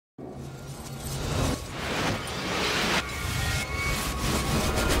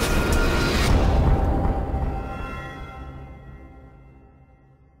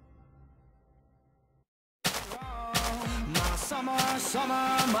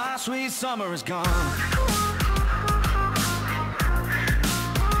Summer, my sweet summer is gone.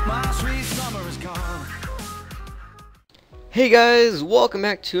 My sweet summer is gone. Hey guys, welcome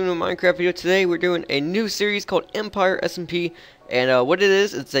back to a new Minecraft video. Today we're doing a new series called Empire SMP, and what it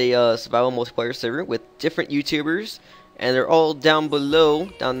is, it's a survival multiplayer server with different YouTubers, and they're all down below,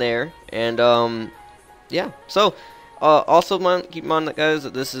 down there, and yeah. So also keep in mind, guys,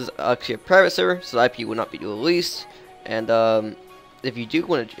 that this is actually a private server, so the IP will not be released. And if you do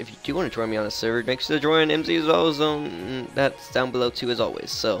want to join me on a server, make sure to join MZ as well. That's down below too, as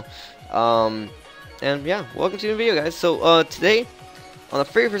always. So and yeah, welcome to the video, guys. So today, on the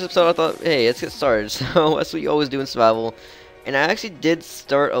very first episode, I thought, hey, let's get started. So that's what you always do in survival, and I actually did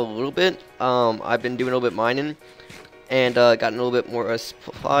start a little bit. I've been doing a little bit mining, and gotten a little bit more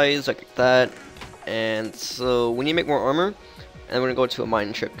supplies like that. And so we need to make more armor, and we're gonna go to a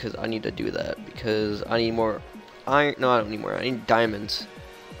mining trip because I need to do that because I need more iron. No, I don't need more. I need diamonds.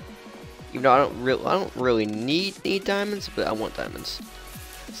 Even though I don't really need diamonds, but I want diamonds.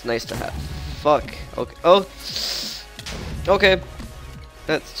 It's nice to have. Fuck. Okay. Oh. Okay.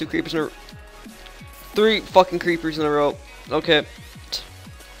 That's 2 creepers in a row. 3 fucking creepers in a row. Okay.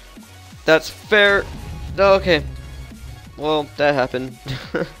 That's fair. Okay. Well, that happened.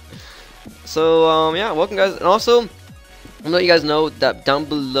 So, yeah, welcome, guys. And also, I'm gonna let you guys know that down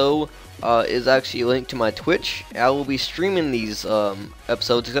below is actually a link to my Twitch. I will be streaming these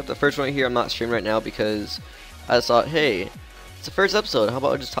episodes, except the first one right here I'm not streaming right now because I just thought, hey, it's the first episode, how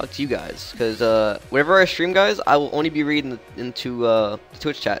about I just talk to you guys? Because whenever I stream, guys, I will only be reading into the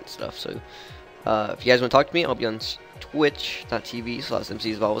Twitch chat and stuff. So if you guys want to talk to me, I'll be on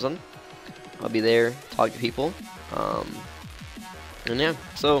twitch.tv/MCsVolvazon. I'll be there, talk to people. And yeah,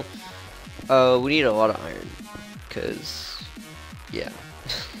 so we need a lot of iron, because yeah.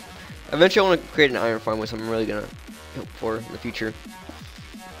 Eventually I want to create an iron farm, which I'm really gonna hope for in the future.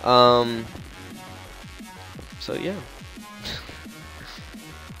 So yeah.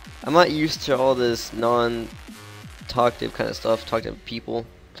 I'm not used to all this non-talkative kind of stuff, talkative people.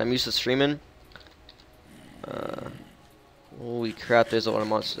 I'm used to streaming. Holy crap, there's a lot of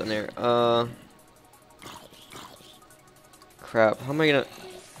monsters in there. Crap, how am I gonna...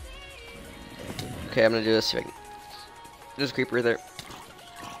 Okay, I'm gonna do this. There's a creeper there.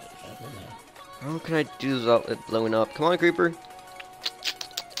 How can I do this without it blowing up? Come on, creeper.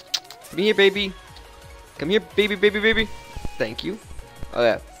 Come here, baby. Come here, baby, baby, baby. Thank you.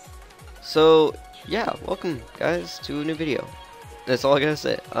 Okay. So, yeah, welcome, guys, to a new video. That's all I gotta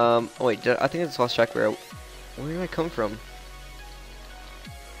say. Oh, wait, I think I just lost track where did I come from?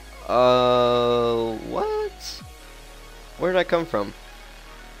 What? Where did I come from?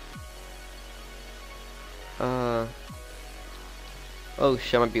 Oh,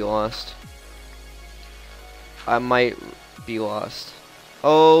 shit, I might be lost. I might be lost.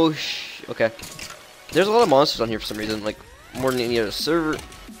 Oh, okay. There's a lot of monsters on here for some reason, like, more than any other server.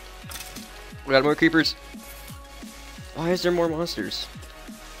 We got more creepers. Why is there more monsters?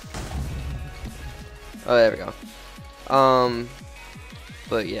 Oh, there we go.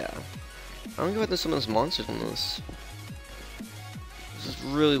 But yeah. I don't know why there's some of those monsters on this. This is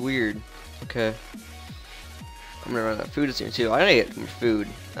really weird. Okay. I'm gonna run out of food soon too. I gotta get more food.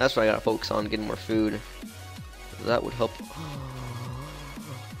 That's what I gotta focus on, getting more food. That would help.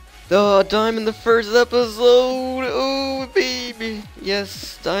 The diamond, the first episode. Oh baby,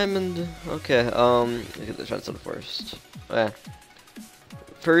 yes, diamond. Okay, let's get this redstone first. Yeah.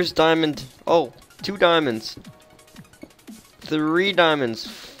 First diamond. Oh, 2 diamonds, 3 diamonds,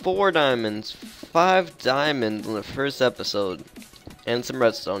 4 diamonds, 5 diamonds on the first episode, and some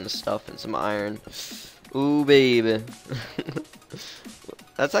redstone and stuff, and some iron. Ooh baby.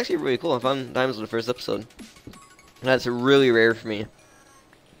 That's actually really cool. I found diamonds on the first episode. That's really rare for me.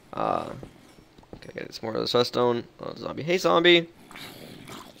 Okay, get some more of this redstone. Oh, zombie. Hey, zombie.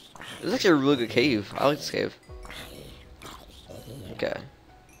 This is actually a really good cave. I like this cave. Okay.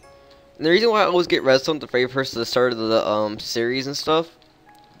 And the reason why I always get redstone at the very first to the start of the series and stuff,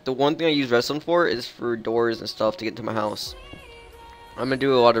 the one thing I use redstone for is for doors and stuff to get into my house. I'm gonna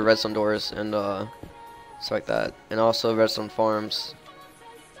do a lot of redstone doors and stuff like that, and also redstone farms.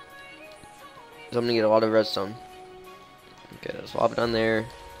 So I'm gonna get a lot of redstone. Okay, let's swap it on there.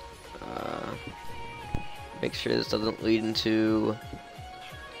 Make sure this doesn't lead into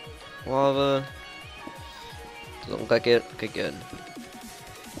lava. Doesn't look like it. Okay, good.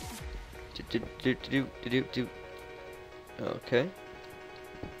 Okay.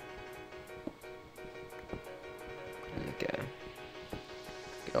 Okay.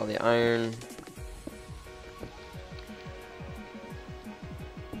 Get all the iron.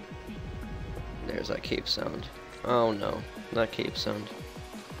 There's that cave sound. Oh no, that cave sound.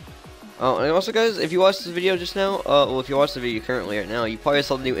 Oh, and also guys, if you watched this video just now, well, if you watch the video currently right now, you probably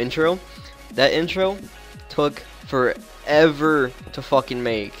saw the new intro. That intro took forever to fucking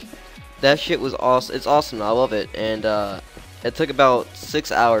make. That shit was awesome. It's awesome. I love it. And it took about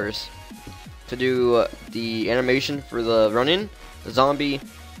 6 hours to do the animation for the run-in, the zombie,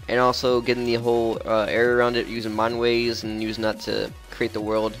 and also getting the whole area around it using mineways and using that to create the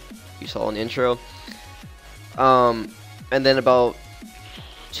world you saw in the intro. And then about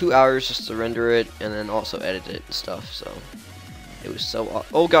 2 hours just to render it, and then also edit it and stuff. So it was so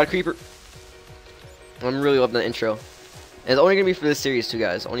oh god, creeper! I'm really loving the intro. And it's only gonna be for this series too,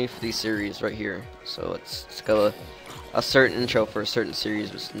 guys. Only for these series right here. So it's got a certain intro for a certain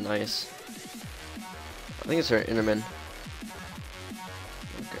series, which is nice. I think it's our Enderman.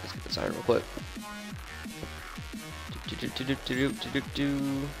 Okay, let's get this iron real quick.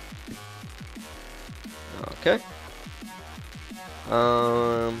 Okay.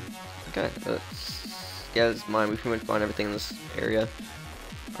 Okay. Yeah, this is mine. We pretty much find everything in this area.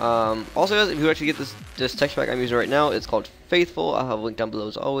 Also, guys, if you actually get this texture pack I'm using right now, it's called Faithful. I'll have a link down below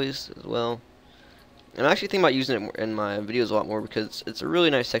as always as well. And I'm actually thinking about using it in my videos a lot more because it's a really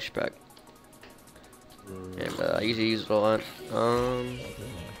nice texture pack. And I usually use it a lot. Let's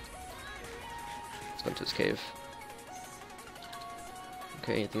go into this cave.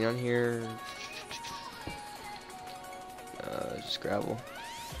 Okay, anything down here? Just gravel.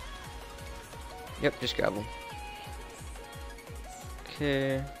 Yep, just gravel.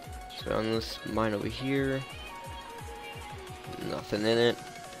 Okay, so on this mine over here. Nothing in it.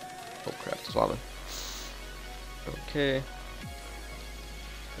 Oh crap, there's lava. Okay.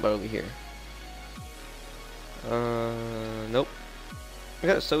 What about over here? Nope.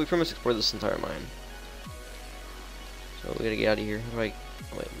 Okay, so we pretty much explored this entire mine. So we gotta get out of here. How do I...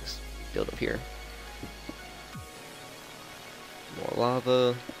 Oh wait, let's build up here. More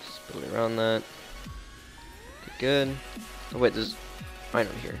lava. Just building around that. Okay, good. Oh wait, there's iron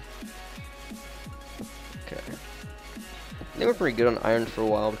over here. Okay. I think we're pretty good on iron for a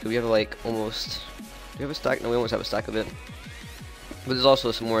while because we have like almost... Do we have a stack? No, we almost have a stack of it. But there's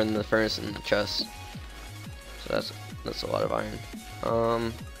also some more in the furnace and the chest. So that's a lot of iron.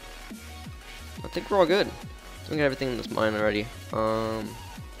 I think we're all good. I think we got everything in this mine already. That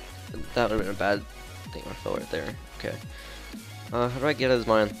would have been a bad thing I fell right there. Okay. How do I get out of this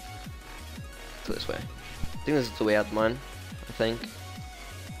mine? Go this way. I think this is the way out of the mine. I think.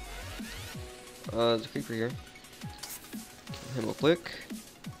 There's a creeper here. Kill him real quick.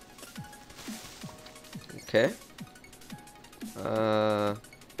 Okay. Oh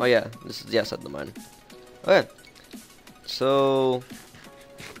yeah, this is the outside of the mine. Okay. So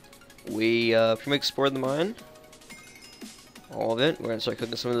we pretty much explored the mine. All of it. We're gonna start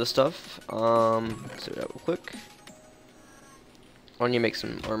cooking some of this stuff. Let's do that real quick. I need to make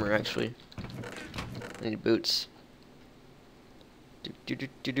some armor actually. I need boots.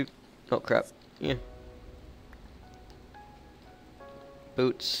 Oh crap. Yeah.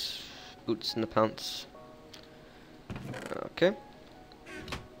 Boots. Boots in the pants. Okay.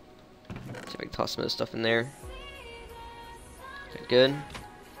 See if I can toss some of this stuff in there. Okay, good.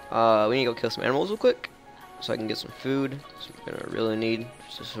 We need to go kill some animals real quick, so I can get some food. So we're gonna really need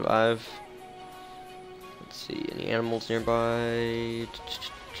to survive. Let's see, any animals nearby?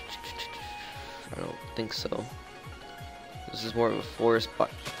 I don't think so. This is more of a forest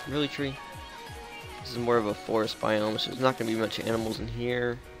really tree? This is more of a forest biome, so there's not gonna be much animals in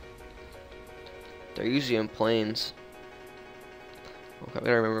here. They're usually in plains. Okay, I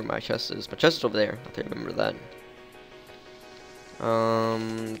gotta remember where my chest is. My chest is over there. I have to remember that.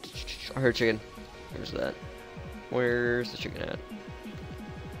 I heard chicken. Where's that? Where's the chicken at?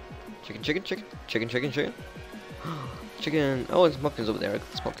 Chicken, chicken, chicken, chicken, chicken, chicken. Chicken. Oh, there's pumpkins over there.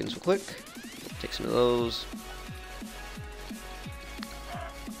 Let's pumpkins real quick. Take some of those.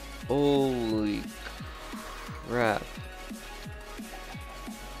 Holy crap.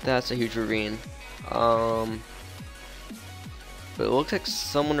 That's a huge ravine. But it looks like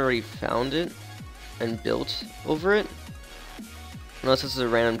someone already found it and built over it. Unless this is a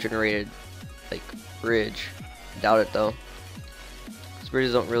random generated, like, bridge. Doubt it though. These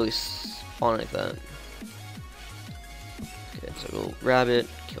bridges don't really spawn like that. Okay, so we'll grab it,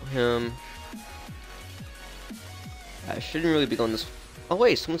 kill him. I shouldn't really be going this. Oh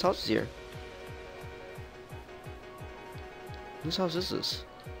wait, someone's house is here. Whose house is this?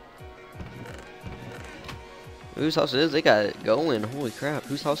 Whose house it is? They got it going. Holy crap!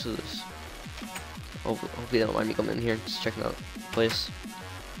 Whose house is this? Hopefully they don't mind me coming in here, just checking out the place.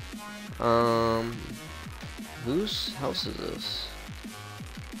 Whose house is this?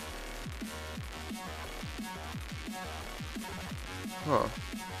 Huh.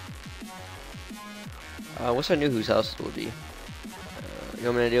 Wish I knew whose house it would be. You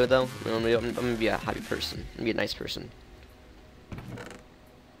know what I'm gonna do though? I'm gonna be a happy person. I'm gonna be a nice person.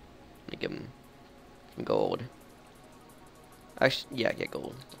 Let me give him some gold. Actually, yeah, get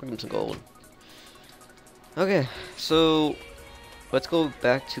gold. I'll give him some gold. Okay, so let's go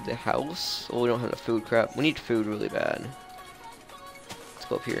back to the house. Oh, we don't have enough food. Crap. We need food really bad. Let's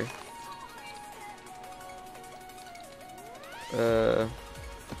go up here.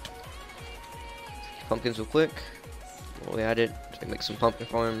 Pumpkins real quick. While we at it, so I can make some pumpkin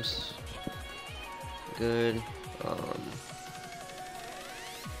farms. Good.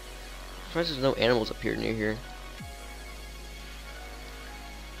 Surprised there's no animals up here near here.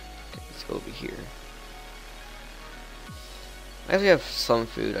 Okay, let's go over here. I guess we have some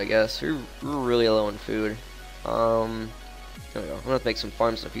food, I guess. We're really low on food. There we go. I'm gonna have to make some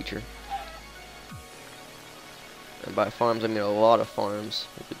farms in the future. And by farms, I mean a lot of farms.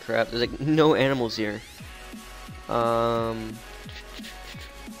 Holy crap, there's like no animals here. Of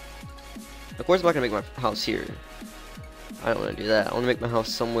course I'm not gonna make my house here. I don't wanna do that. I wanna make my house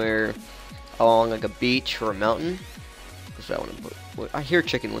somewhere along like a beach or a mountain. That's what I wanna put. What? I hear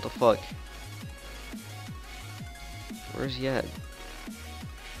chicken, what the fuck? Where's he at?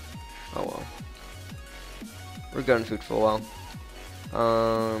 Oh well. We're gunning food for a while.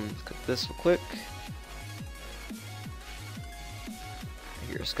 Let's cook this real quick. I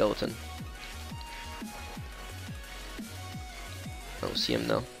hear a skeleton. I don't see him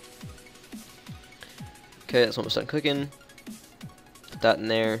though. Okay, that's almost done cooking. Put that in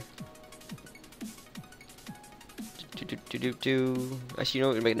there. Actually, you know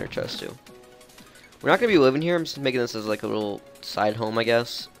what? We're making our chest too. We're not gonna be living here. I'm just making this as like a little side home, I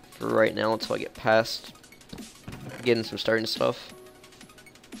guess, for right now until I get past getting some starting stuff.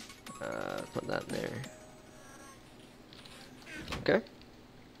 Put that in there. Okay.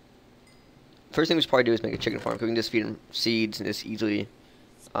 First thing we should probably do is make a chicken farm. We can just feed them seeds and just easily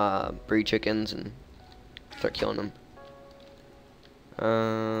breed chickens and start killing them.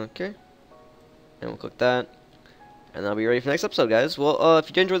 Okay. And we'll cook that. And I'll be ready for the next episode, guys. Well, if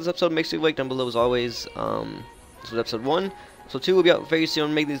you did enjoy this episode, make sure you like down below as always. This was episode 1. So 2 will be out very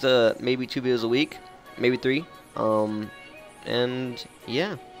soon. Make these maybe 2 videos a week, maybe 3. And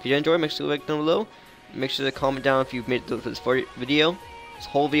yeah, if you did enjoy, make sure you like down below. Make sure to comment down if you've made it through this video. This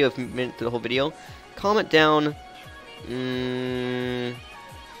whole video, if you've made it through the whole video. Comment down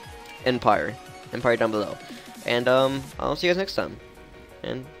Empire down below. And I'll see you guys next time.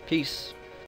 And peace.